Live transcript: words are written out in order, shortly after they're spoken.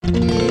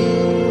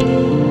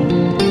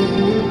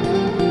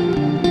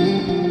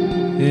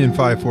In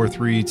 5, 4,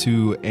 3,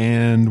 2,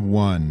 and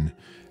 1.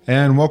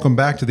 And welcome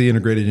back to the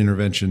Integrated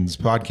Interventions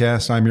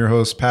Podcast. I'm your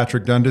host,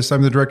 Patrick Dundas.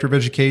 I'm the Director of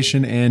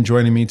Education, and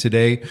joining me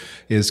today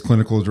is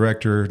Clinical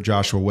Director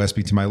Joshua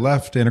Westby to my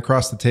left. And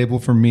across the table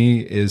from me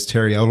is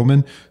Terry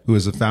Edelman, who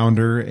is the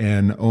founder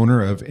and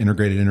owner of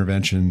Integrated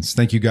Interventions.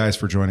 Thank you guys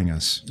for joining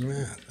us.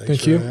 Yeah,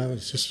 thank you.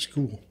 It's just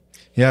cool.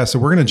 Yeah, so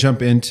we're going to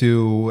jump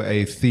into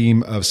a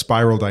theme of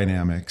spiral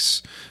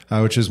dynamics,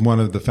 which is one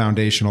of the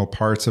foundational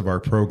parts of our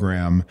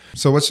program.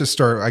 So let's just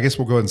start. I guess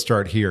we'll go ahead and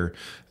start here.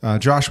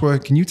 Joshua,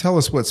 can you tell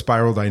us what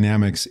spiral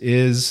dynamics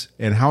is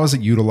and how is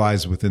it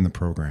utilized within the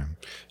program?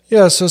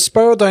 Yeah, so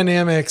spiral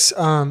dynamics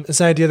is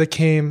an idea that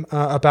came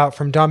about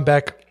from Don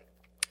Beck,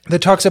 that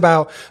talks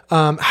about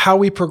how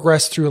we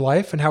progress through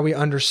life and how we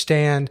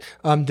understand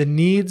the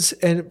needs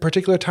in a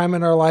particular time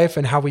in our life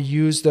and how we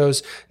use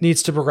those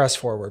needs to progress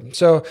forward.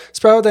 So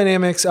spiral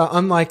dynamics,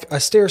 unlike a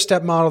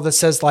stair-step model that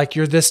says like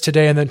you're this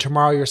today and then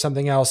tomorrow you're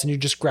something else and you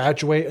just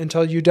graduate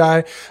until you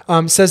die,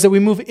 says that we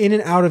move in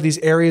and out of these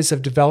areas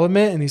of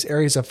development and these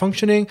areas of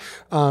functioning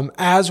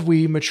as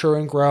we mature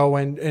and grow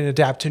and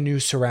adapt to new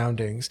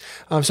surroundings.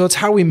 So it's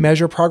how we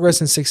measure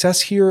progress and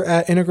success here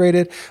at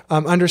Integrated,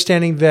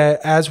 understanding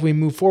that as we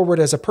move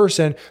forward as a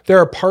person, there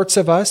are parts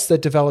of us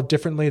that develop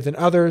differently than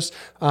others,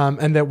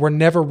 and that we're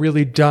never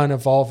really done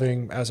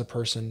evolving as a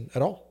person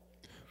at all.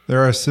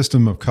 There are a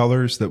system of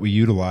colors that we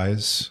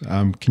utilize.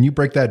 Can you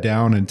break that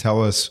down and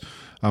tell us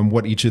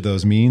what each of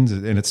those means?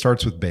 And it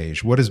starts with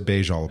beige. What is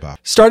beige all about?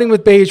 Starting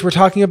with beige, we're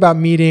talking about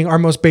meeting our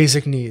most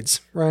basic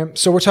needs, right?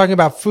 So we're talking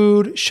about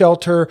food,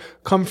 shelter,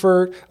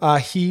 comfort,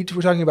 heat.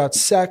 We're talking about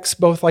sex,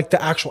 both like the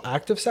actual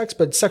act of sex,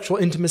 but sexual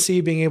intimacy,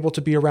 being able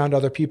to be around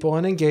other people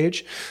and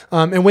engage.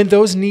 And when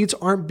those needs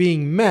aren't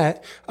being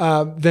met,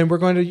 then we're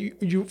going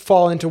to you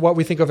fall into what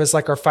we think of as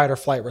like our fight or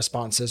flight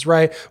responses,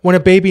 right? When a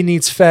baby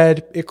needs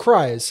fed, it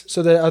cries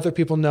so that other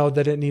people know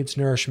that it needs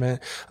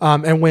nourishment.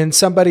 And when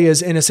somebody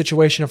is in a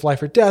situation of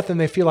life or death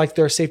and they feel like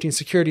their safety and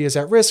security is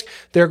at risk,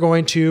 they're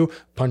going to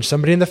punch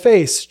somebody in the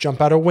face, jump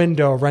out a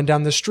window, run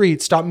down the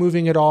street, stop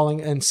moving at all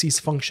and cease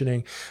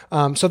functioning.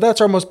 So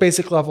that's our most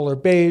basic level, or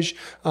beige.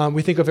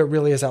 We think of it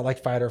really as that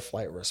like fight or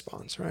flight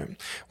response, right?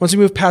 Once we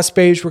move past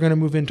beige, we're going to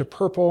move into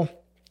purple.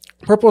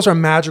 Purple is our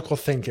magical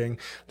thinking.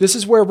 This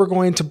is where we're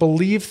going to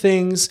believe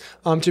things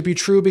to be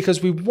true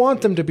because we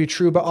want them to be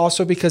true, but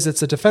also because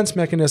it's a defense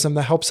mechanism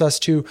that helps us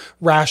to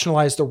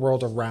rationalize the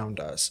world around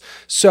us.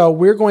 So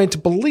we're going to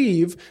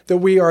believe that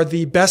we are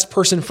the best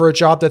person for a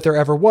job that there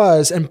ever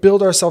was and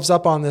build ourselves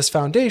up on this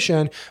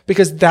foundation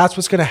because that's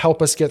what's going to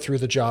help us get through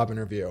the job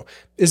interview.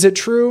 Is it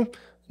true?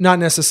 Not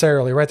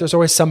necessarily, right? There's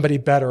always somebody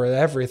better at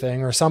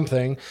everything or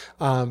something,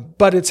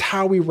 but it's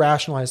how we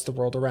rationalize the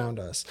world around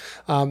us.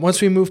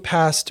 Once we move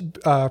past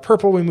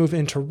purple, we move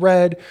into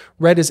red.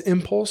 Red is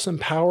impulse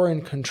and power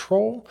and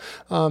control.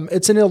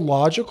 It's an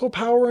illogical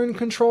power and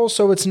control,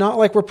 so it's not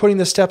like we're putting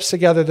the steps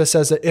together that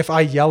says that if I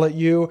yell at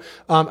you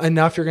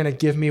enough, you're going to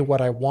give me what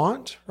I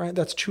want, right?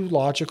 That's too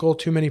logical,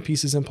 too many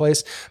pieces in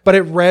place. But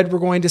at red, we're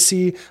going to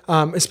see,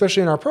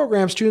 especially in our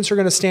program, students are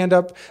going to stand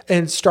up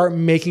and start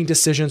making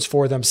decisions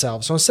for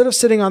themselves. So instead of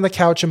sitting on the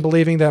couch and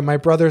believing that my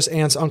brother's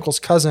aunt's uncle's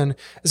cousin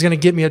is going to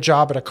get me a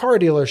job at a car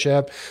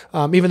dealership,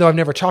 even though I've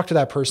never talked to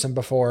that person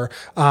before,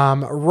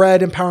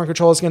 red and power and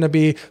control is going to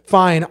be,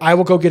 fine, I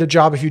will go get a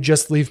job if you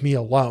just leave me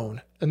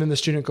alone. And then the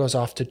student goes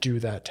off to do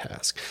that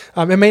task.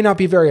 It may not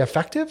be very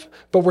effective,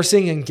 but we're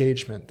seeing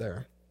engagement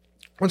there.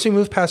 Once we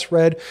move past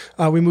red,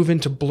 we move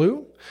into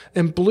blue.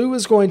 And blue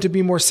is going to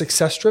be more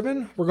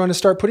success-driven. We're going to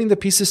start putting the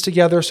pieces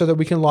together so that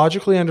we can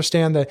logically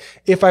understand that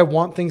if I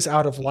want things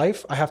out of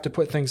life, I have to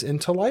put things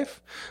into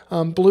life.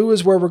 Blue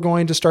is where we're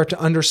going to start to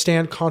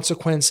understand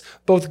consequence,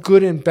 both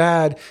good and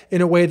bad, in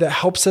a way that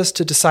helps us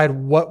to decide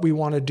what we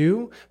want to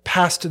do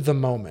past the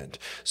moment.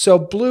 So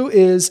blue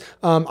is,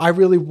 I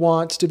really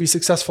want to be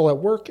successful at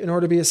work. In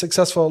order to be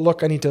successful at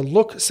work, I need to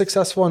look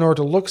successful. In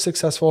order to look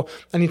successful,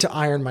 I need to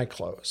iron my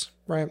clothes.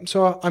 Right.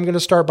 So I'm going to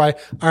start by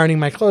ironing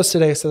my clothes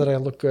today so that I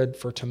look good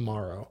for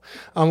tomorrow.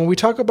 When we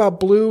talk about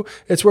blue,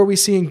 it's where we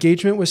see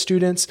engagement with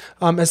students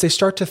as they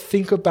start to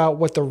think about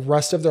what the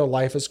rest of their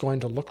life is going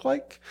to look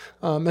like.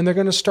 And they're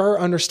going to start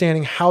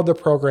understanding how the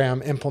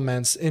program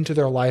implements into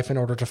their life in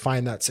order to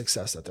find that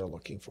success that they're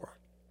looking for.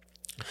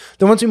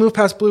 Then once we move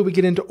past blue, we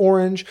get into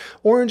orange.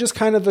 Orange is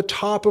kind of the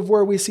top of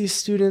where we see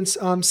students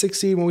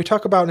succeed. When we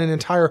talk about an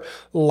entire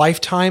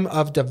lifetime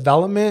of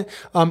development,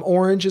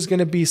 orange is going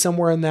to be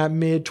somewhere in that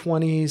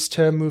mid-20s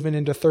to moving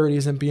into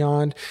 30s and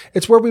beyond.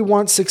 It's where we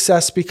want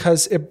success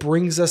because it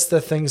brings us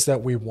the things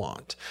that we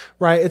want,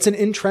 right? It's an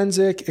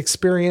intrinsic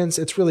experience.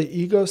 It's really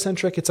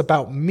egocentric. It's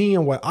about me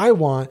and what I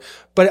want.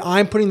 But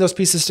I'm putting those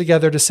pieces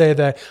together to say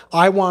that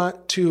I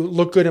want to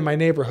look good in my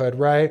neighborhood,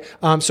 right?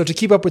 So to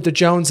keep up with the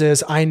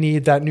Joneses, I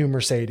need that new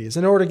Mercedes.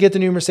 In order to get the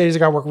new Mercedes, I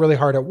got to work really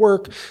hard at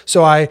work.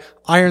 So I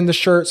iron the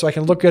shirt so I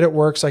can look good at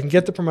work, so I can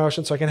get the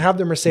promotion, so I can have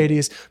the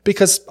Mercedes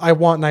because I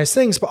want nice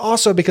things, but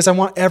also because I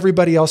want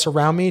everybody else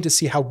around me to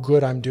see how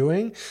good I'm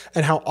doing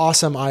and how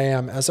awesome I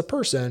am as a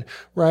person,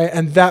 right?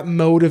 And that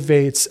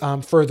motivates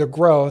further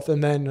growth.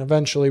 And then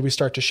eventually we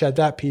start to shed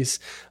that piece.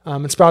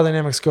 And Spiral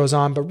Dynamics goes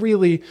on. But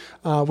really,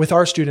 with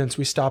our students,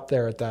 we stop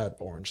there at that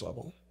orange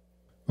level.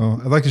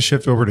 Well, I'd like to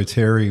shift over to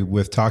Terry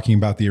with talking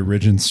about the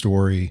origin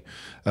story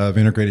of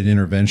integrated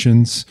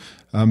interventions.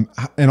 And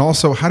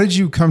also, how did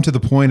you come to the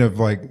point of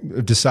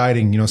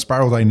deciding,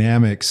 Spiral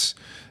Dynamics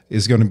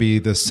is going to be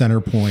the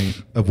center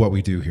point of what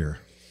we do here?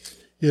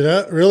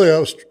 Really, I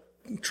was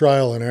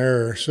trial and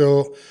error.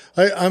 So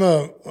I'm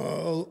a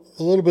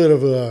little bit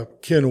of a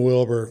Ken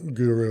Wilber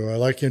guru. I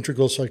like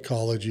integral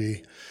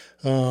psychology.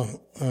 And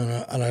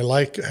I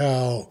like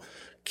how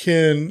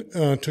Ken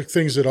took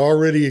things that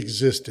already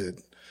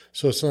existed.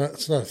 So it's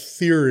not a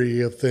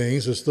theory of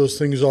things. It's those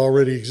things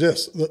already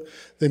exist.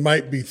 They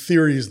might be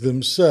theories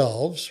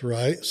themselves,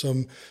 right?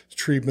 Some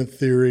treatment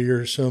theory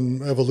or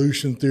some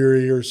evolution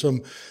theory or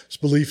some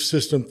belief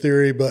system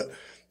theory, but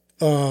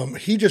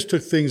he just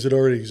took things that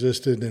already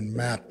existed and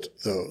mapped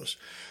those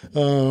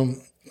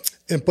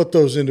and put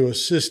those into a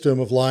system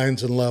of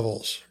lines and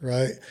levels,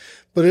 right?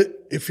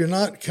 But if you're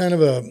not kind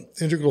of a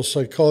integral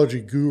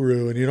psychology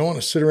guru and you don't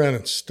want to sit around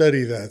and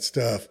study that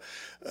stuff,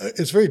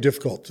 it's very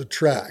difficult to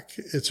track.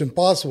 It's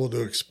impossible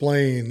to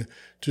explain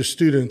to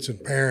students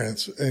and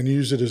parents and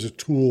use it as a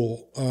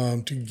tool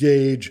to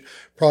gauge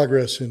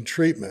progress in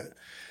treatment.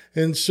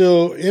 And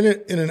so in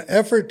an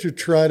effort to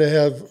try to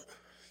have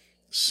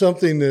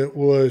something that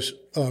was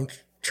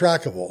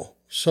trackable,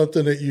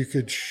 something that you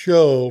could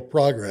show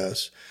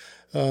progress,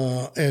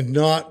 and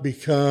not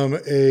become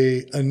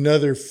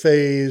another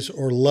phase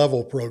or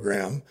level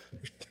program.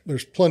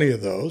 There's plenty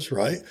of those,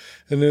 right?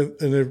 And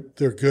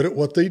they're good at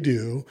what they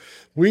do.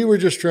 We were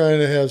just trying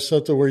to have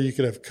something where you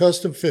could have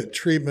custom fit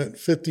treatment,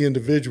 fit the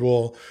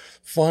individual,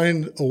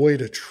 find a way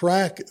to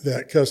track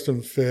that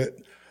custom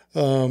fit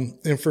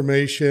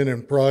information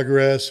and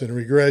progress and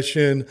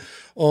regression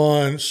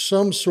on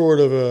some sort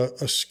of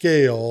a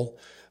scale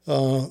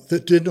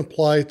that didn't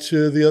apply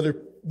to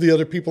the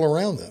other people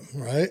around them,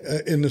 right?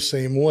 In the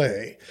same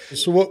way.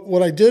 So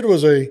what I did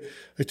was I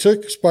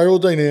took Spiral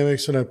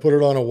Dynamics and I put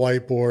it on a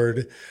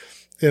whiteboard,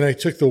 and I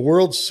took the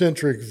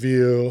world-centric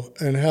view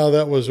and how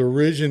that was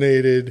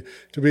originated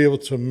to be able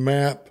to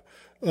map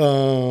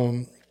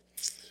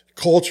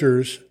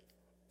cultures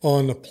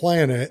on the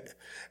planet.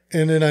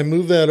 And then I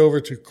moved that over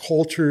to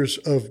cultures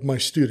of my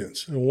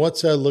students and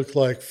what's that look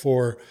like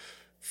for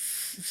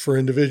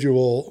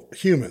individual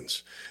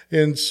humans.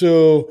 And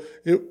so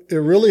it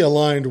really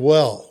aligned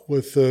well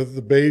with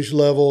the beige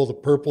level, the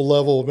purple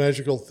level of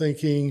magical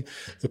thinking,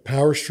 the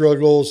power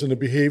struggles and the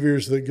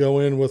behaviors that go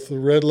in with the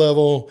red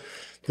level,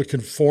 the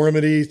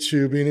conformity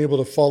to being able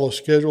to follow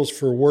schedules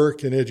for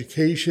work and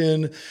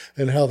education,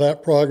 and how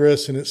that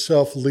progress in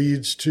itself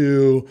leads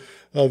to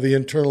the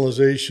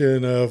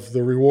internalization of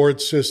the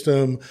reward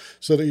system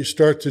so that you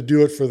start to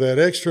do it for that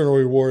external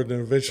reward and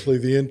eventually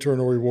the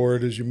internal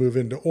reward as you move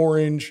into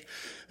orange.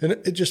 And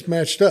it just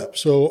matched up.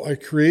 So I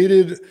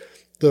created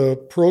the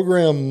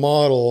program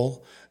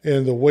model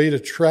and the way to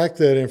track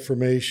that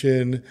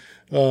information,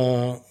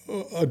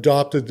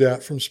 adopted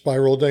that from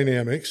Spiral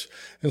Dynamics.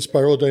 And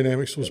Spiral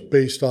Dynamics was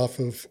based off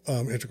of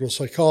integral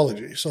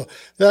psychology. So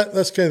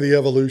that's kind of the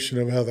evolution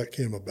of how that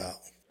came about.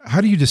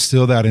 How do you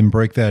distill that and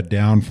break that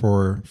down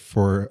for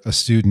a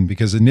student?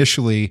 Because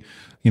initially,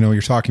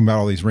 you're talking about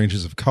all these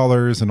ranges of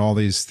colors and all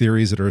these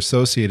theories that are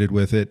associated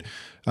with it.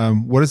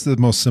 What is the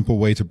most simple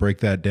way to break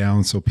that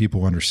down so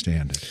people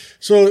understand it?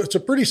 So it's a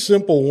pretty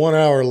simple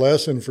 1-hour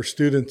lesson for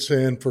students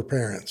and for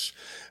parents.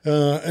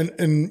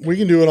 And we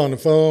can do it on the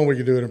phone. We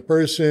can do it in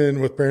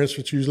person with parents.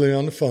 It's usually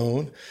on the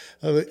phone.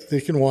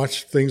 They can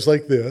watch things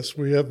like this.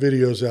 We have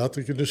videos out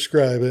that can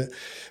describe it.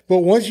 But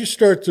once you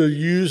start to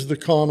use the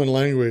common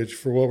language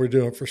for what we're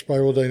doing for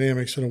Spiral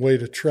Dynamics in a way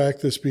to track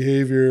this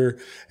behavior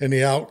and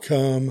the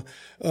outcome,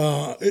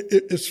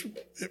 it's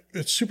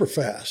super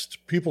fast.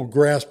 People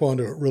grasp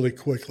onto it really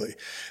quickly.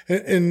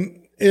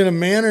 And in a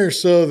manner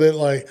so that,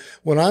 like,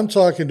 when I'm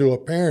talking to a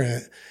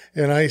parent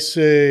and I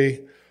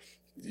say,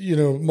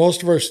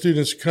 most of our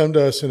students come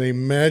to us in a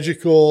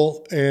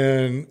magical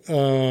and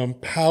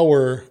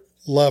power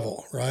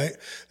level, right?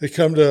 They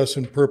come to us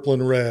in purple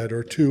and red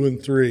or 2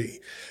 and 3.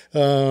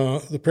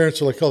 The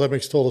parents are like, oh, that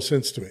makes total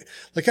sense to me.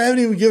 Like, I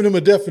haven't even given them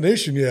a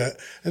definition yet,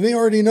 and they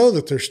already know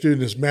that their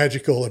student is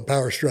magical and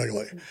power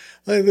struggling.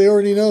 Like, they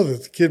already know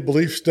that the kid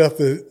believes stuff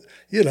that,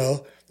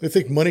 they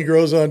think money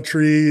grows on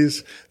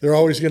trees. They're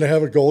always going to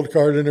have a gold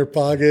card in their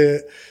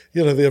pocket.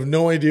 They have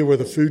no idea where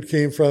the food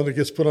came from that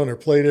gets put on their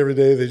plate every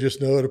day. They just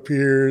know it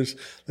appears.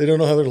 They don't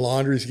know how their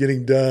laundry is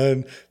getting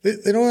done. They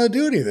don't know how to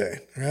do anything,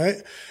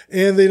 right?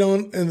 And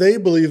they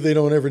believe they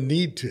don't ever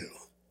need to,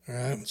 All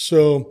right.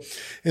 So,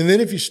 and then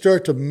if you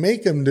start to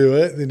make them do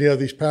it, then you have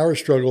these power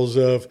struggles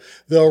of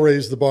they'll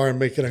raise the bar and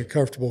make it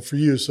uncomfortable for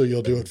you, so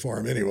you'll do it for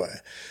them anyway.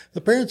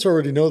 The parents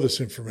already know this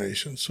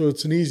information, so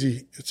it's an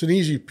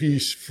easy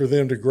piece for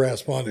them to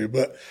grasp onto.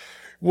 But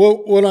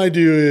what I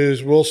do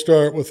is we'll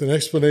start with an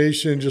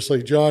explanation, just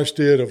like Josh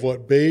did, of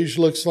what beige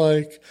looks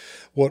like,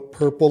 what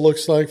purple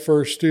looks like for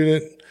our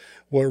student,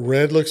 what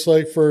red looks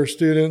like for our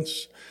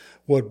students,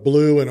 what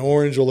blue and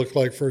orange will look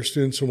like for our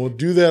students. And we'll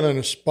do that on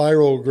a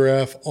spiral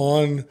graph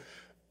on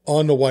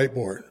the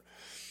whiteboard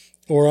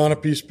or on a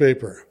piece of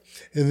paper.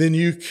 And then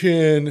you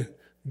can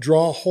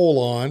draw a hole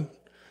on,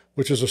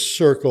 which is a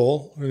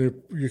circle, and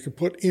you can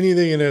put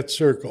anything in that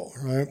circle,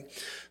 right?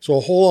 So a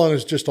hole on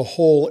is just a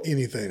whole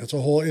anything. It's a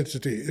whole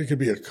entity. It could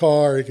be a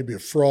car, it could be a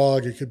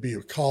frog, it could be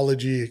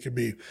ecology, it could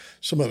be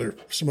some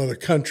other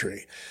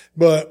country.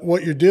 But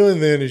what you're doing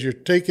then is you're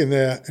taking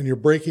that and you're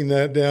breaking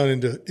that down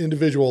into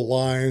individual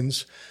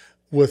lines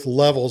with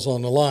levels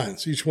on the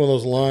lines. Each one of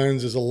those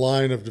lines is a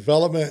line of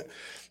development.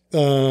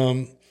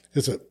 And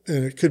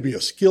it could be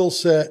a skill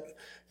set.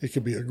 It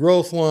could be a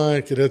growth line.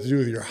 It could have to do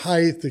with your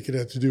height. It could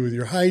have to do with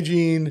your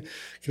hygiene. It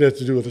could have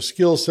to do with a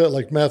skill set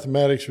like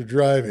mathematics or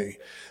driving.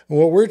 And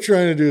what we're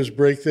trying to do is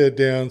break that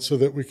down so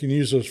that we can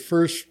use those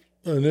first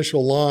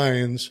initial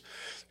lines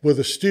with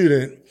a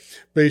student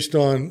based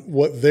on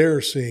what they're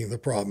seeing the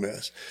problem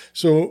is.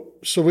 So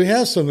we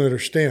have some that are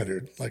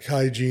standard, like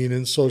hygiene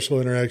and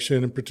social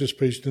interaction and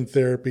participation in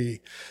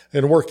therapy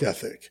and work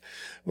ethic.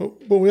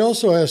 But we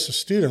also ask the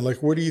student,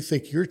 like, what do you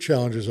think your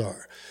challenges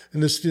are?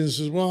 And the student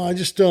says, well, I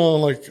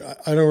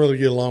don't really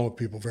get along with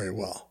people very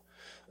well.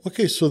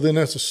 Okay, so then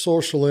that's a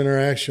social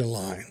interaction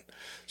line.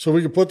 So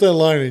we can put that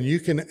line and you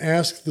can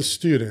ask the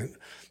student,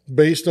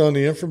 based on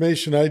the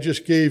information I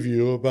just gave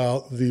you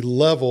about the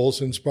levels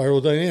in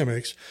spiral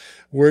dynamics,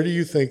 where do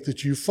you think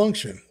that you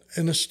function?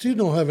 And the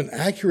student will have an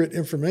accurate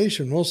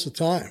information most of the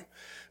time.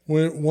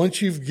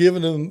 Once you've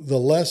given them the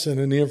lesson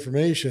and the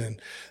information,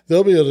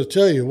 they'll be able to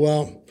tell you,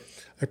 well,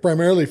 I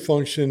primarily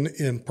function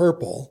in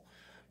purple,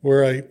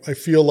 where I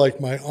feel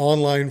like my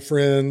online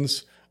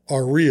friends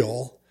are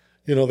real.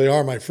 You know, they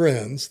are my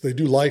friends. They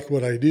do like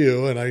what I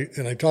do, and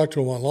I talk to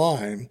them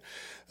online.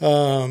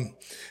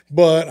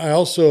 But I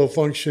also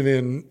function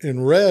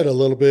in red a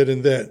little bit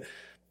in that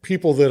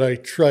people that I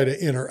try to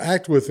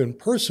interact with in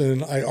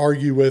person, I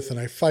argue with and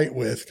I fight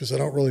with because I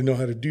don't really know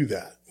how to do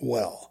that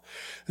well.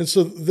 And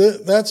so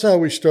that's how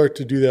we start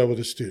to do that with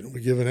a student. We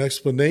give an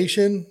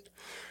explanation,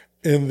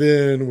 and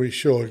then we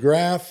show a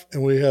graph,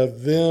 and we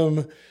have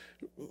them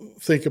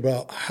think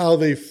about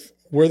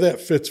where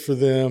that fits for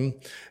them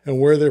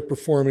and where they're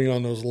performing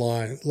on those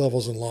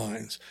levels and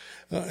lines.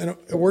 And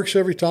it works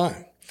every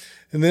time.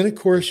 And then, of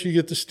course, you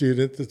get the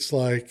student that's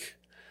like,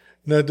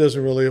 that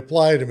doesn't really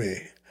apply to me.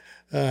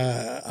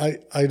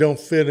 I don't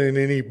fit in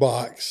any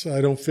box. I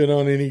don't fit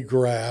on any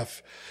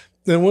graph.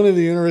 And one of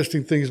the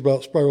interesting things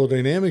about spiral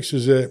dynamics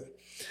is that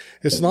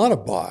it's not a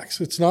box.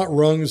 It's not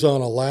rungs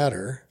on a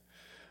ladder.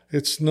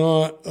 It's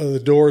not the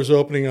doors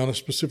opening on a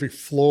specific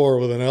floor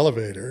with an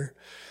elevator.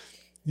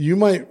 You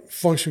might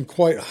function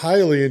quite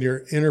highly in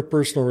your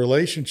interpersonal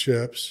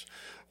relationships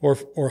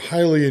or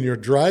highly in your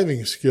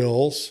driving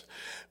skills,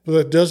 but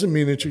that doesn't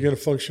mean that you're going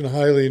to function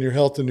highly in your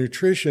health and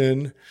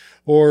nutrition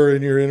or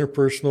in your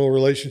interpersonal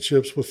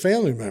relationships with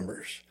family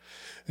members.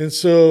 And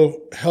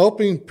so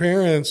helping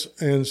parents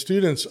and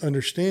students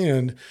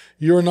understand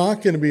you're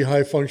not going to be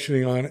high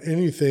functioning on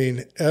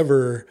anything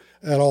ever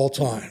at all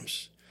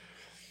times.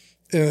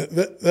 And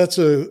that's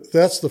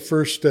the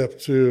first step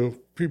to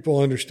people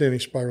understanding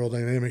spiral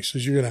dynamics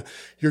is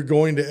you're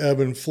going to ebb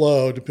and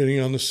flow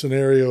depending on the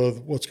scenario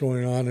of what's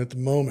going on at the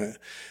moment.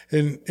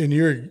 And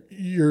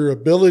your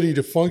ability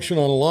to function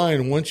on a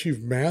line, once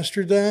you've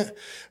mastered that,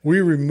 we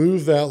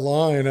remove that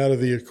line out of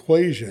the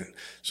equation.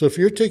 So if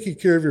you're taking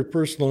care of your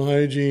personal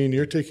hygiene,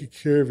 you're taking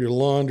care of your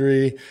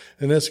laundry,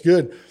 and that's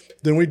good,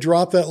 then we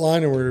drop that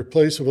line and we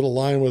replace it with a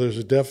line where there's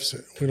a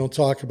deficit. We don't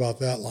talk about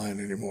that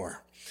line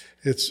anymore.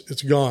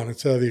 It's gone.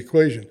 It's out of the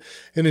equation.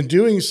 And in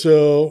doing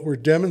so, we're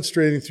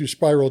demonstrating through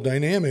spiral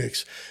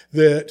dynamics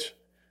that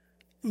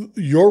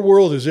your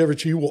world is ever,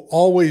 you will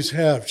always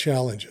have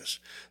challenges.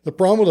 The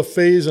problem with a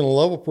phase and a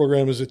level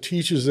program is it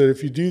teaches that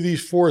if you do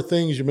these 4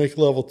 things, you make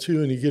level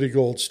 2 and you get a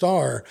gold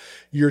star,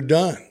 you're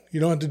done. You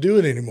don't have to do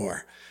it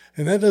anymore.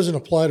 And that doesn't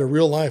apply to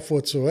real life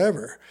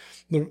whatsoever.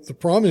 The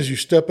problem is you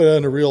step it out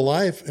into real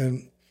life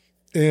and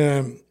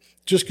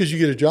just because you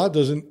get a job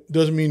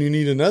doesn't mean you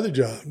need another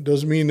job. It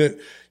doesn't mean that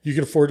you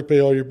can afford to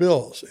pay all your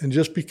bills. And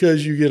just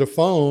because you get a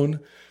phone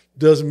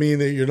doesn't mean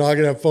that you're not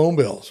going to have phone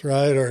bills,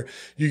 right? Or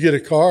you get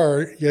a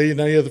car,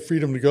 now you have the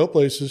freedom to go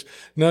places.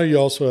 Now you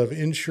also have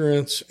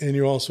insurance and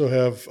you also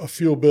have a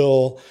fuel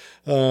bill.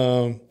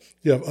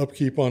 You have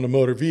upkeep on a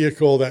motor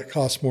vehicle that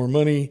costs more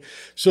money.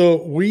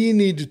 So we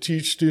need to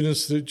teach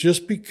students that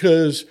just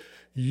because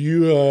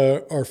you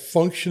are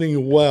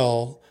functioning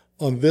well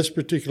on this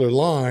particular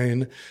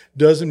line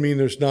doesn't mean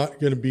there's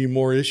not going to be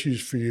more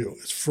issues for you.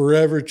 It's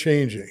forever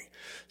changing.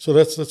 So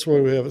that's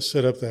why we have it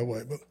set up that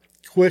way. But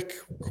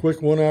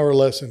quick 1 hour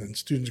lesson, and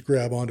students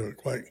grab onto it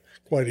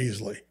quite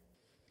easily.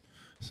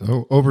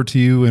 So over to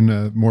you in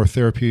a more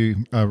therapy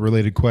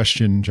related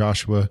question,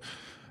 Joshua.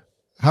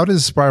 How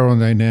does spiral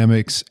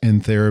dynamics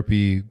and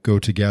therapy go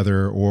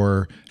together,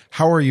 or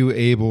how are you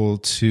able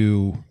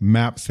to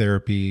map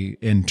therapy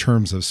in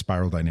terms of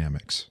spiral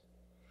dynamics?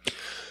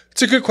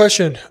 It's a good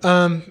question.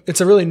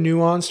 It's a really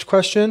nuanced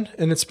question,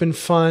 and it's been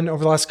fun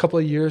over the last couple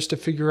of years to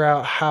figure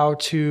out how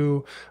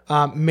to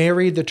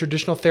marry the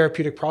traditional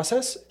therapeutic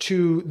process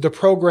to the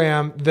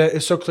program that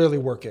is so clearly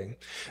working.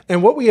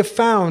 And what we have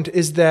found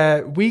is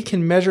that we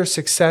can measure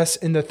success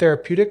in the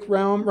therapeutic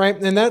realm, right?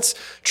 And that's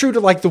true to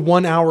like the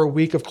 1 hour a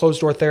week of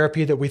closed door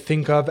therapy that we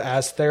think of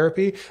as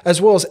therapy,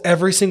 as well as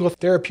every single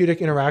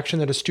therapeutic interaction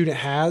that a student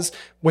has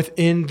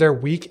within their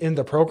week in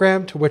the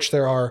program, to which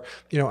there are,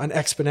 an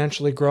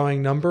exponentially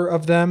growing number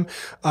of them.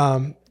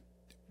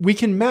 We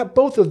can map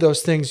both of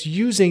those things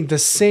using the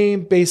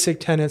same basic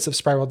tenets of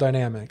spiral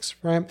dynamics,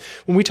 right?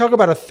 When we talk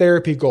about a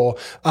therapy goal,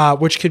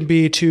 which can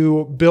be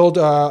to build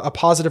a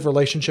positive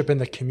relationship in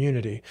the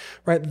community,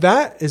 right?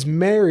 That is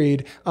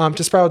married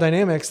to spiral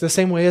dynamics the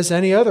same way as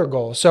any other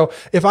goal. So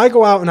if I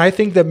go out and I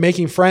think that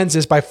making friends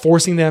is by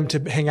forcing them to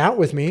hang out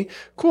with me,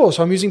 cool.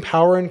 So I'm using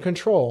power and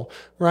control,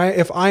 right?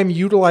 If I'm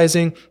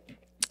utilizing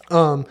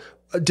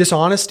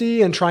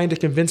dishonesty and trying to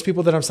convince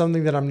people that I'm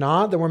something that I'm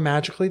not, then we're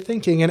magically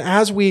thinking. And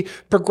as we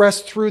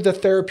progress through the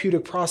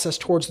therapeutic process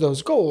towards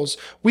those goals,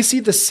 we see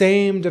the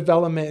same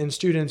development in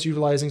students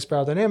utilizing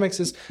spiral dynamics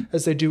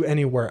as they do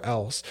anywhere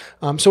else.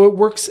 So it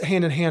works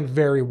hand in hand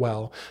very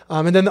well.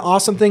 And then the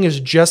awesome thing is,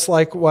 just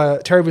like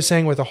what Terry was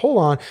saying with a hold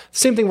on, the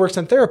same thing works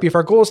in therapy. If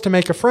our goal is to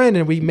make a friend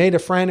and we made a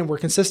friend and we're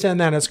consistent in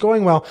that and it's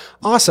going well,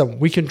 awesome.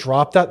 We can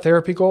drop that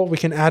therapy goal. We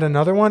can add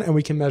another one and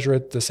we can measure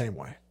it the same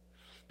way.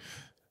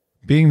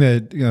 Being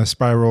that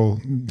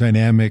spiral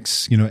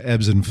dynamics,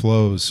 ebbs and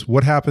flows,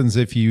 what happens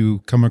if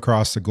you come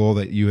across a goal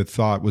that you had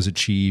thought was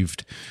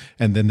achieved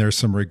and then there's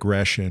some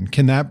regression?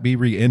 Can that be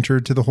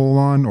re-entered to the hold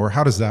on, or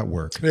how does that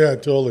work? Yeah,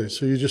 totally.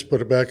 So you just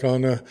put it back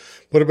on the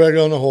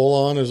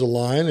hold on as a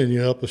line, and you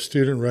help a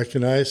student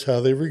recognize how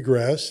they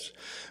regressed,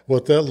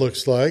 what that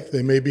looks like.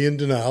 They may be in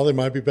denial. They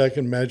might be back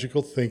in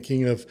magical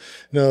thinking of,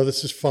 no,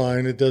 this is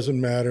fine. It doesn't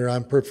matter.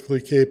 I'm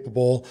perfectly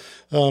capable.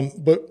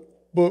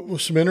 But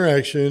with some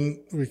interaction,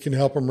 we can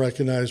help them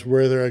recognize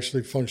where they're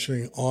actually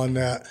functioning on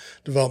that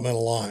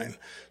developmental line.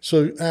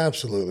 So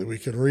absolutely, we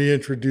can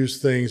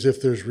reintroduce things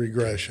if there's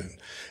regression.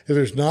 If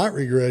there's not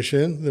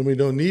regression, then we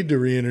don't need to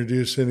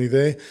reintroduce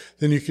anything.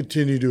 Then you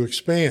continue to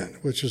expand,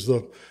 which is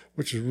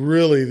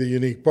really the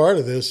unique part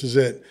of this, is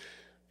that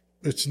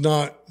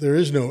there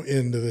is no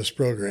end to this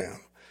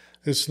program.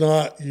 It's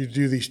not you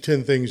do these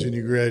 10 things and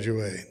you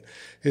graduate.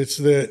 It's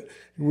that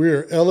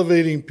we're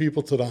elevating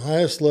people to the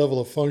highest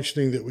level of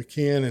functioning that we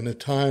can in the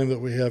time that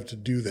we have to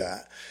do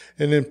that.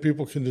 And then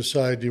people can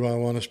decide, do I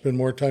want to spend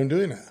more time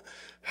doing that?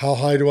 How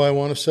high do I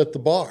want to set the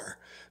bar?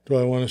 Do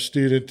I want a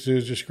student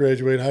to just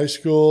graduate high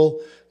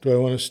school? Do I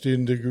want a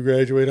student to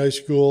graduate high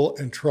school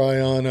and try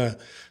on a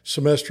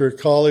semester at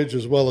college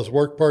as well as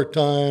work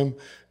part-time?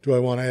 Do I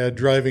want to add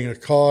driving a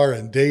car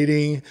and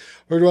dating?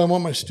 Or do I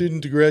want my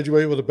student to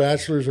graduate with a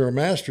bachelor's or a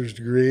master's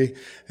degree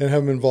and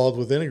have them involved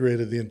with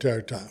integrated the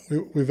entire time?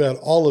 We've had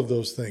all of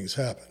those things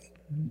happen.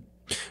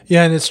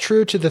 Yeah, and it's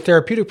true to the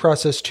therapeutic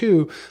process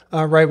too,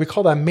 right? We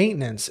call that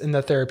maintenance in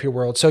the therapy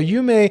world. So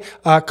you may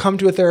come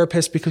to a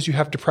therapist because you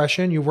have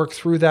depression, you work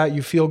through that,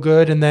 you feel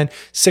good, and then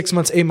 6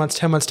 months, 8 months,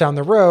 10 months down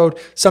the road,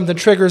 something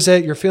triggers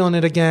it, you're feeling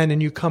it again,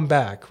 and you come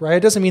back, right? It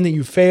doesn't mean that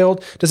you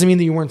failed, doesn't mean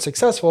that you weren't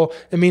successful.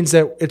 It means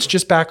that it's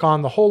just back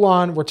on the hold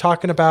on, we're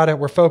talking about it,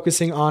 we're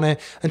focusing on it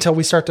until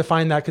we start to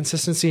find that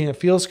consistency and it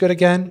feels good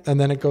again, and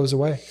then it goes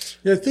away.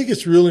 Yeah, I think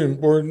it's really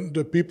important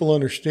that people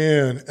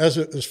understand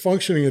as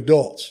functioning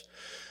adults,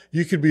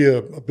 you could be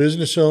a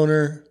business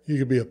owner, you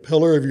could be a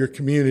pillar of your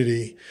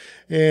community,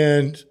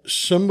 and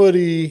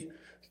somebody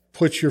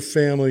puts your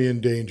family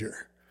in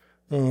danger.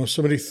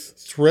 Somebody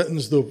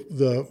threatens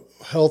the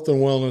health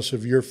and wellness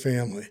of your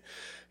family.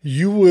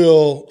 You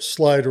will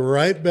slide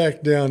right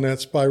back down that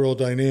spiral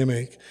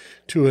dynamic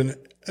to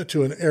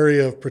an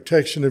area of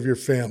protection of your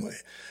family.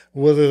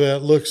 Whether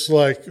that looks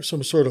like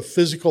some sort of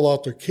physical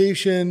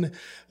altercation,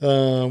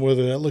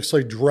 whether that looks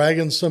like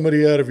dragging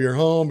somebody out of your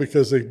home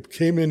because they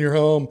came in your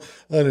home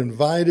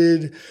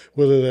uninvited,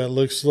 whether that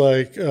looks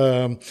like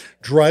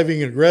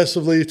driving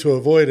aggressively to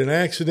avoid an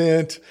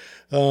accident.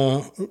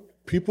 You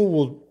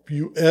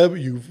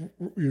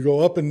go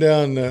up and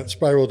down that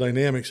spiral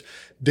dynamics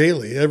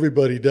daily.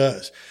 Everybody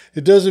does.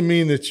 It doesn't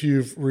mean that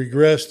you've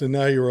regressed and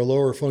now you're a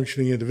lower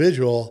functioning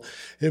individual.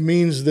 It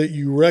means that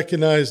you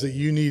recognize that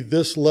you need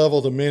this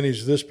level to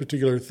manage this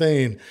particular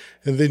thing,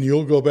 and then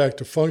you'll go back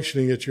to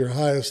functioning at your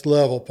highest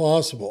level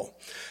possible.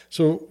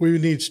 So we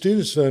need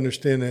students to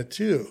understand that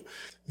too.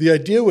 The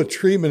idea with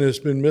treatment has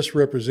been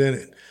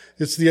misrepresented.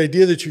 It's the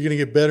idea that you're going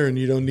to get better and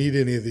you don't need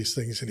any of these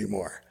things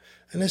anymore.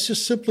 And that's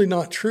just simply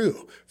not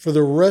true. For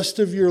the rest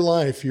of your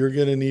life, you're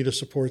going to need a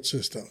support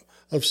system,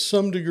 of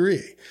some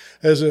degree.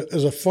 As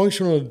a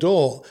functional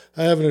adult,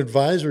 I have an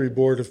advisory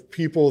board of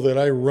people that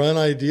I run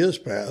ideas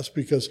past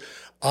because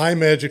I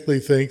magically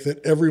think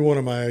that every one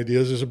of my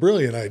ideas is a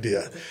brilliant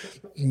idea.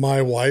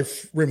 My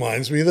wife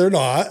reminds me they're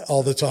not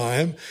all the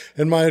time.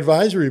 And my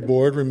advisory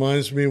board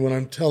reminds me when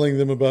I'm telling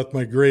them about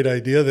my great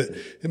idea that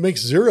it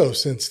makes zero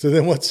sense to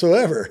them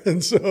whatsoever.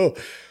 And so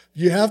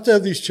you have to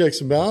have these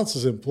checks and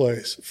balances in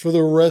place. For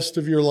the rest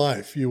of your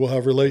life, you will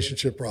have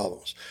relationship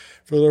problems.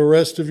 For the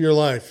rest of your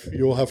life,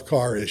 you will have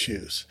car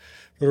issues.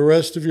 For the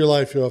rest of your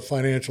life, you'll have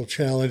financial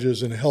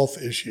challenges and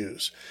health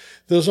issues.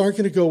 Those aren't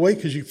going to go away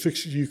because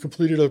you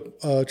completed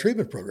a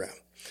treatment program.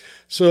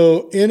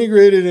 So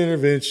integrated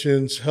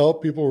interventions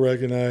help people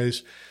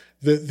recognize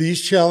that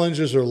these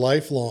challenges are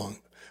lifelong,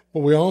 but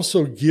we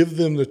also give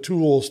them the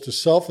tools to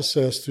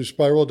self-assess through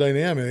spiral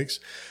dynamics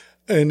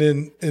and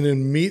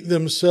then meet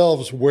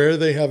themselves where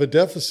they have a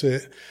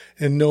deficit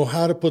and know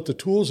how to put the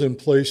tools in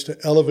place to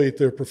elevate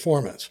their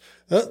performance.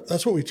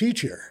 That's what we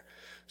teach here.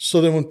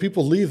 So then when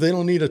people leave, they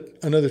don't need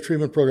another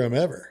treatment program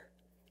ever.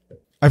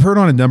 I've heard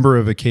on a number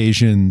of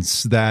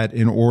occasions that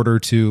in order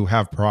to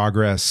have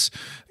progress,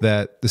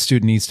 that the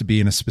student needs to be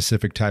in a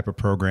specific type of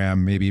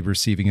program, maybe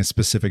receiving a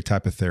specific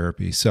type of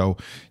therapy. So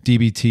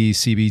DBT,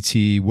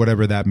 CBT,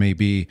 whatever that may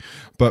be.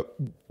 But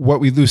what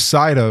we lose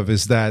sight of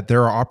is that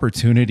there are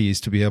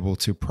opportunities to be able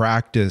to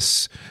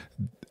practice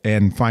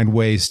and find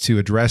ways to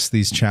address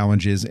these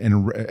challenges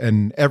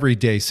in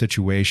everyday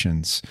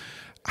situations.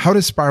 How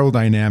does spiral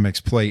dynamics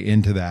play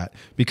into that?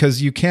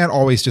 Because you can't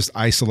always just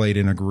isolate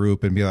in a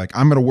group and be like,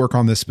 I'm going to work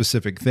on this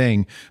specific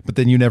thing, but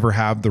then you never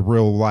have the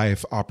real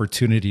life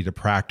opportunity to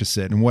practice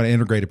it. And what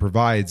Integrated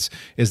provides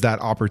is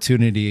that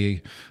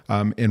opportunity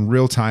in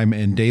real time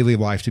and daily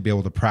life to be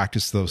able to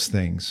practice those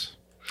things.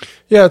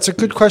 Yeah, it's a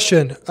good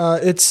question.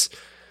 It's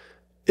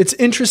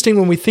interesting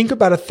when we think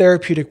about a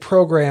therapeutic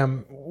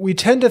program, we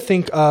tend to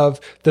think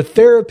of the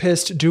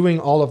therapist doing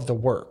all of the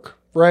work.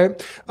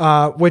 Right?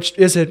 Which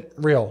isn't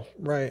real,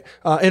 right?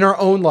 In our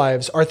own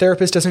lives, our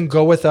therapist doesn't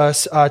go with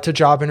us to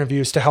job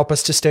interviews to help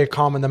us to stay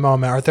calm in the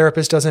moment. Our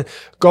therapist doesn't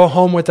go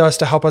home with us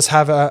to help us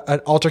have an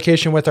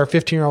altercation with our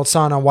 15-year-old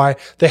son on why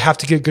they have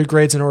to get good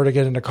grades in order to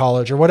get into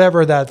college or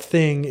whatever that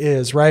thing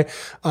is, right?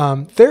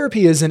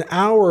 Therapy is an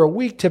hour a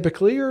week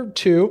typically or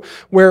two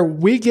where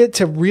we get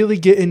to really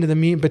get into the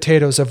meat and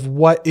potatoes of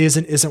what is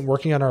and isn't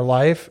working in our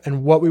life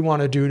and what we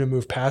want to do to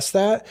move past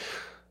that.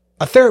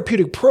 A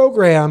therapeutic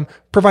program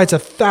provides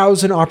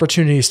 1,000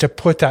 opportunities to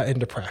put that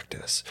into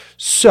practice.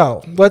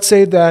 So let's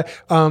say that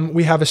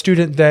we have a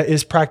student that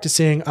is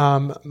practicing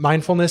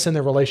mindfulness in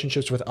their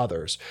relationships with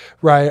others,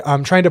 right?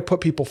 Trying to put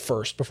people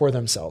first before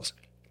themselves.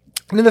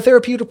 And in the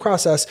therapeutic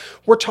process,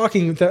 we're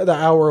talking the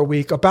hour a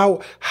week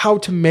about how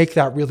to make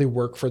that really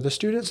work for the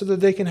student so that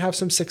they can have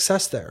some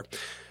success there.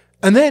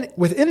 And then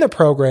within the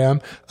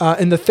program,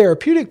 in the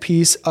therapeutic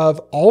piece of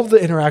all of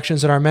the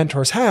interactions that our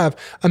mentors have,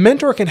 a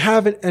mentor can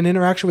have an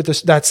interaction with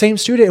that same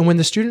student. And when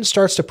the student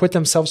starts to put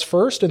themselves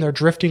first and they're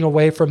drifting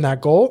away from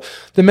that goal,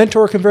 the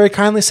mentor can very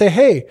kindly say,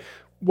 hey,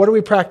 what are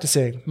we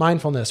practicing?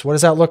 Mindfulness. What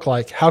does that look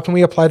like? How can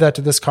we apply that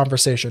to this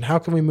conversation? How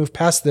can we move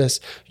past this,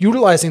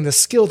 utilizing the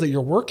skill that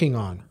you're working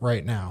on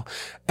right now?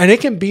 And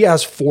it can be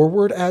as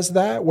forward as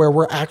that, where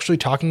we're actually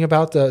talking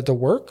about the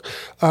work,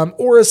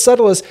 or as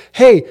subtle as,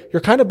 hey,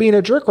 you're kind of being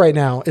a jerk right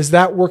now. Is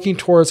that working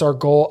towards our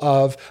goal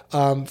of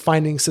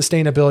finding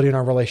sustainability in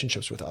our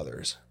relationships with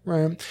others?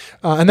 Right.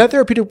 And that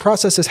therapeutic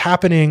process is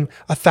happening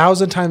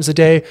 1,000 times a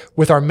day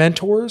with our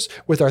mentors,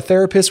 with our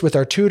therapists, with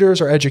our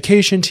tutors, our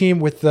education team,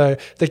 with the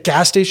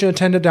gas station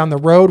attendant down the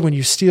road when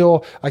you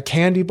steal a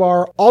candy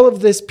bar. All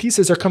of these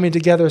pieces are coming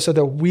together so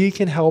that we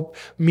can help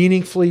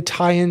meaningfully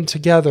tie in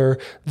together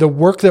the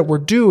work that we're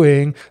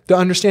doing, the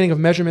understanding of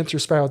measurement through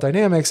spiral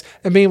dynamics,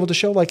 and being able to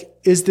show, like,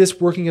 is this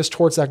working us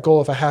towards that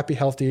goal of a happy,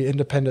 healthy,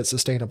 independent,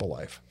 sustainable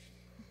life?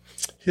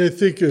 Yeah, I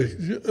think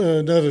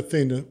another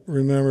thing to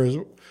remember is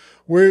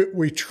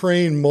we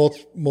train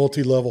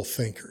multi-level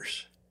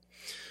thinkers.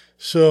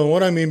 So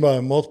what I mean by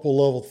a multiple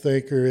level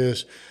thinker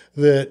is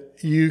that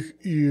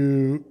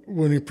you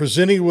when you're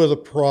presenting with a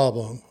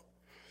problem,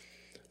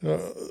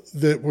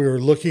 that we're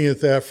looking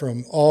at that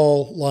from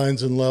all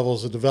lines and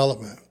levels of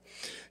development.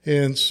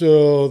 And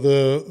so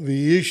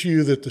the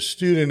issue that the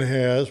student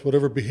has,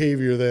 whatever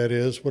behavior that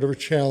is, whatever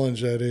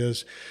challenge that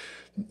is,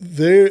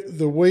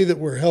 the way that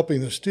we're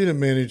helping the student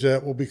manage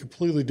that will be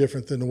completely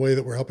different than the way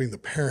that we're helping the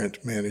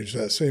parent manage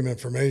that same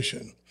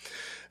information.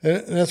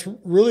 And that's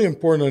really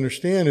important to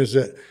understand, is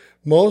that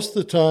most of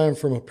the time,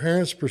 from a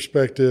parent's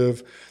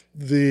perspective,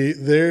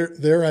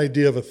 their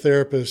idea of a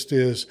therapist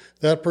is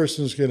that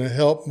person's going to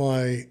help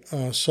my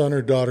son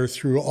or daughter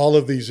through all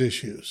of these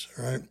issues,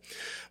 right?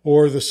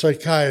 Or the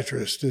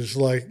psychiatrist is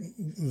like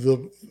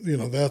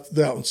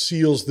that one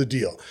seals the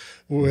deal.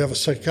 We have a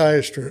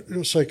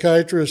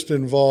psychiatrist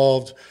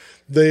involved.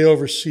 They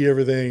oversee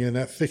everything, and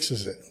that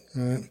fixes it.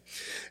 Right?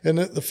 And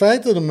the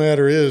fact of the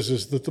matter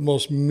is that the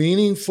most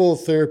meaningful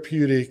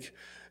therapeutic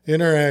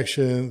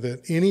interaction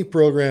that any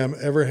program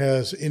ever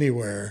has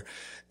anywhere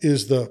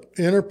is the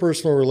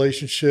interpersonal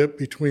relationship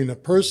between the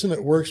person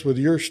that works with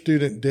your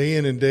student day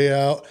in and day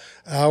out,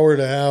 hour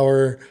to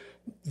hour.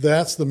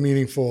 That's the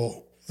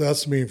meaningful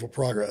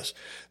progress.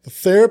 The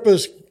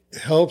therapist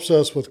helps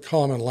us with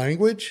common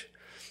language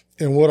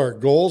and what our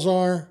goals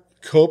are,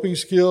 coping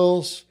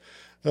skills,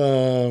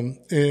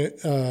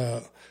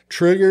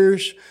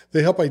 triggers.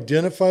 They help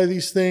identify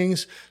these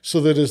things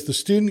so that as the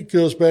student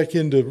goes back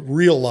into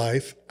real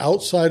life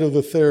outside of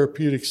the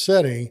therapeutic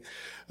setting,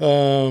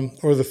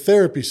 or the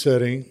therapy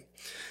setting,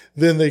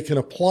 then they can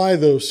apply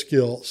those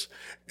skills.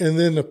 And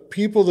then the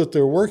people that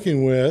they're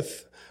working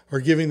with are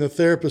giving the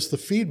therapist the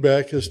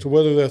feedback as to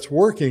whether that's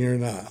working or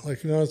not. Like,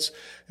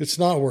 it's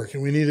not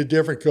working. We need a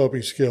different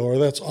coping skill, or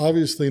that's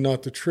obviously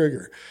not the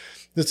trigger.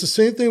 It's the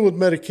same thing with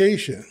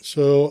medication.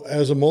 So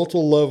as a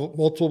multiple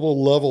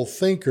level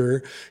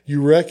thinker,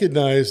 you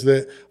recognize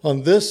that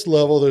on this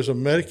level, there's a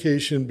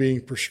medication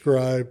being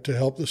prescribed to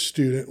help the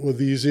student with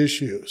these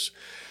issues.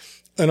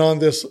 And on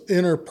this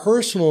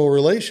interpersonal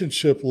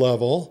relationship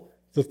level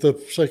that the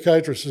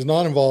psychiatrist is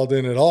not involved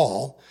in at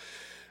all,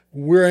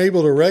 we're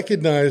able to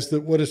recognize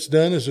that what it's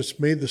done is it's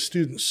made the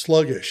student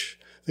sluggish.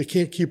 They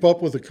can't keep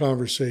up with the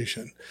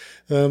conversation.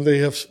 They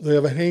have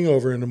a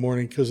hangover in the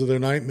morning because of their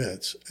night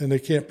meds, and they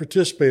can't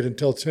participate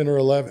until 10 or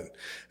 11.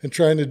 And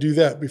trying to do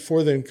that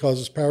before then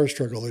causes power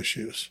struggle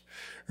issues,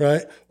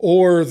 right?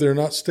 Or they're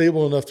not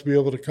stable enough to be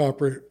able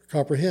to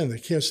comprehend. They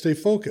can't stay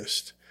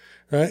focused,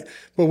 right?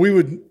 But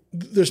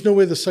there's no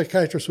way the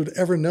psychiatrist would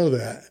ever know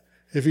that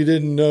if you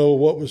didn't know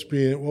what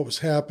was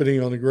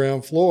happening on the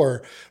ground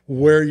floor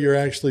where you're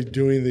actually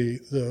doing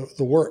the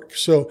work.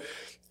 So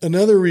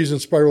another reason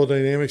spiral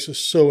dynamics is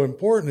so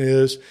important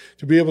is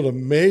to be able to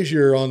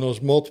measure on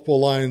those multiple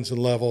lines and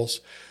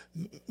levels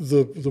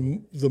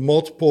the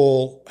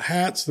multiple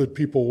hats that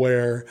people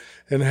wear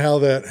and how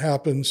that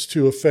happens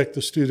to affect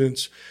the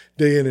students'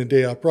 day in and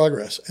day out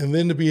progress. And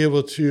then to be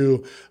able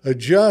to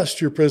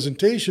adjust your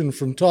presentation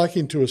from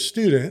talking to a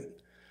student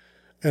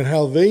and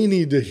how they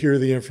need to hear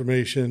the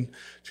information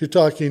to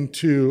talking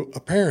to a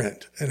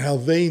parent and how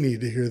they need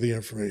to hear the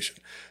information.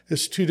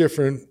 It's two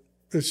different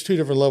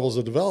levels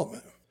of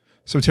development.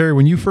 So Terry,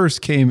 when you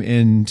first came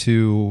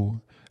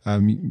into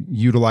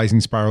utilizing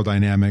spiral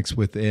dynamics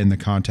within the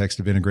context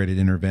of integrated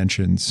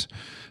interventions,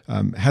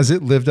 has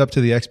it lived up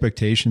to the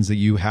expectations that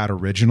you had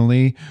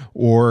originally,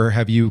 or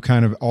have you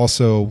kind of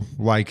also,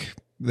 like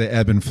the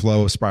ebb and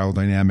flow of spiral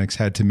dynamics,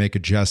 had to make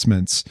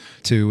adjustments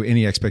to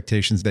any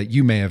expectations that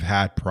you may have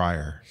had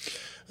prior?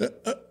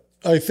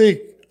 I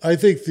think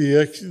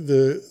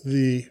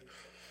the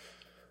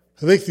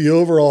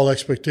overall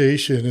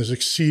expectation is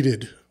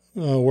exceeded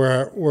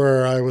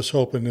where I was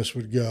hoping this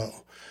would go.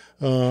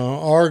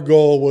 Our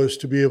goal was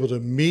to be able to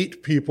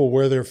meet people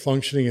where they're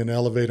functioning and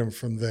elevate them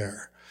from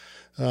there.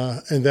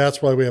 And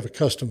that's why we have a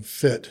custom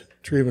fit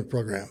treatment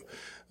program.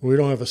 We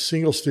don't have a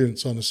single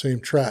students on the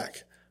same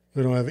track.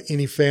 We don't have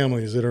any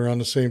families that are on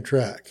the same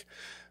track.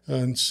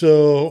 And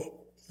so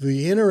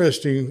the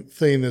interesting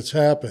thing that's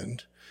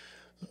happened,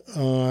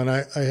 and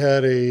I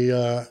had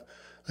a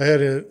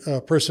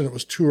person that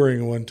was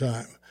touring one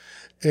time,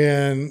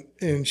 and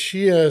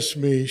she asked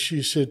me,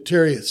 she said,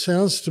 Terry, it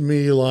sounds to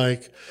me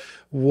like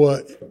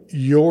what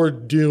you're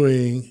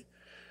doing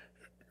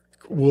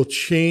will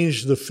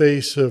change the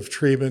face of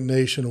treatment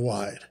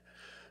nationwide.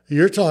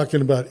 You're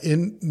talking about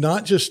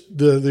not just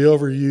the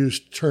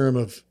overused term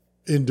of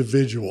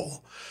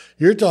individual.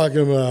 You're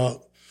talking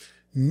about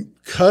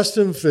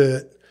custom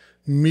fit,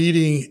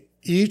 meeting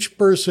each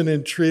person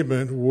in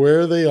treatment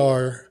where they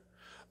are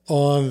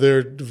on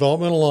their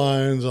developmental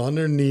lines, on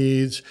their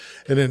needs,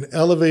 and then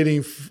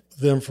elevating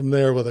them from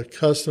there with a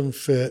custom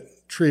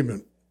fit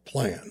treatment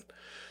plan,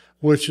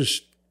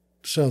 which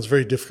sounds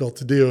very difficult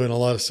to do in a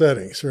lot of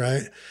settings,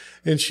 right?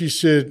 And she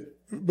said,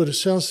 but it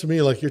sounds to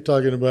me like you're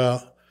talking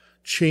about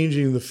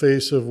changing the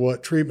face of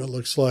what treatment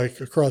looks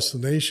like across the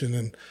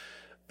nation.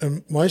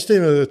 And my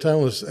statement at the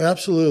time was,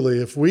 absolutely,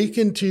 if we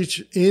can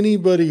teach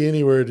anybody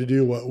anywhere to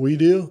do what we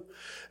do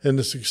and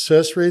the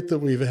success rate that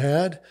we've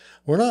had,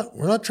 we're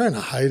not trying to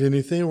hide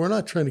anything. We're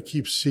not trying to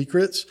keep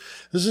secrets.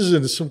 This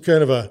isn't some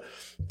kind of a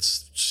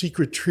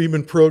secret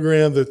treatment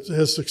program that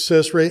has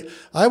success rate.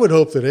 I would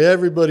hope that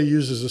everybody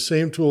uses the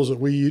same tools that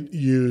we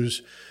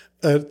use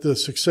at the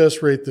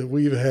success rate that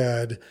we've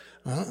had.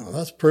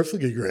 That's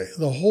perfectly great.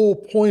 The whole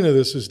point of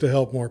this is to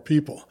help more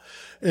people.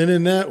 And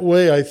in that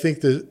way, I think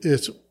that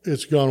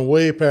it's gone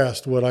way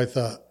past what I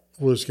thought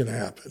was going to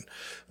happen.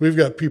 We've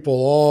got people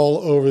all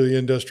over the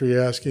industry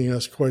asking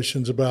us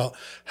questions about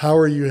how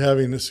are you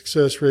having a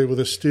success rate with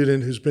a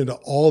student who's been to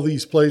all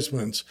these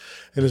placements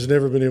and has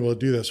never been able to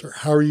do this? Or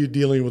how are you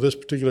dealing with this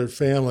particular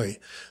family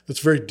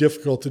that's very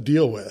difficult to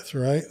deal with,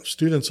 right?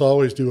 Students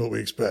always do what we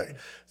expect.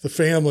 The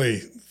family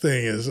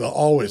thing is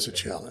always a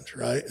challenge,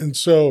 right? And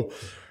so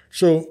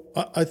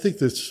I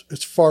think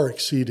it's far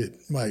exceeded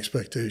my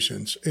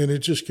expectations, and it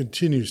just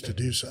continues to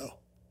do so.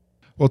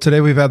 Well,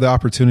 today we've had the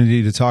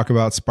opportunity to talk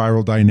about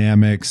spiral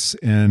dynamics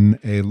in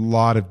a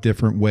lot of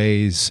different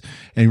ways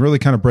and really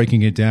kind of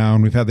breaking it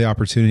down. We've had the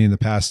opportunity in the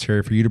past,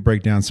 Terry, for you to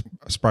break down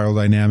spiral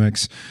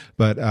dynamics,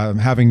 but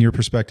having your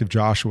perspective,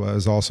 Joshua,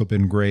 has also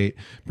been great,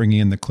 bringing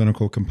in the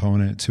clinical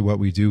component to what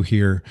we do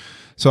here.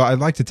 So I'd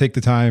like to take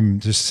the time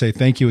just to say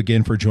thank you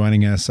again for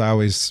joining us. I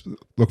always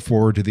look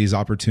forward to these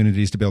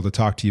opportunities to be able to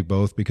talk to you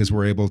both because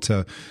we're able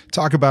to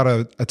talk about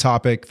a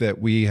topic that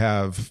we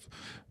have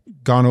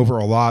gone over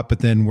a lot, but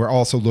then we're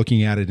also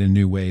looking at it in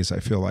new ways, I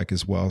feel like,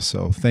 as well.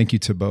 So thank you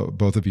to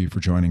both of you for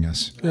joining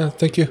us. Yeah,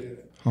 thank you.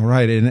 All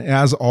right. And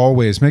as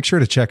always, make sure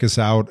to check us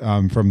out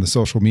from the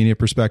social media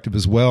perspective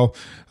as well.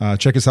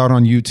 Check us out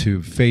on YouTube,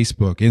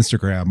 Facebook,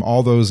 Instagram,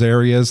 all those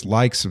areas.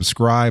 Like,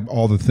 subscribe,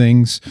 all the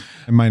things.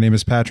 And my name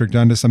is Patrick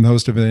Dundas. I'm the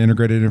host of the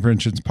Integrated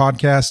Interventions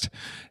Podcast,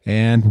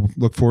 and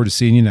look forward to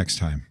seeing you next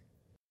time.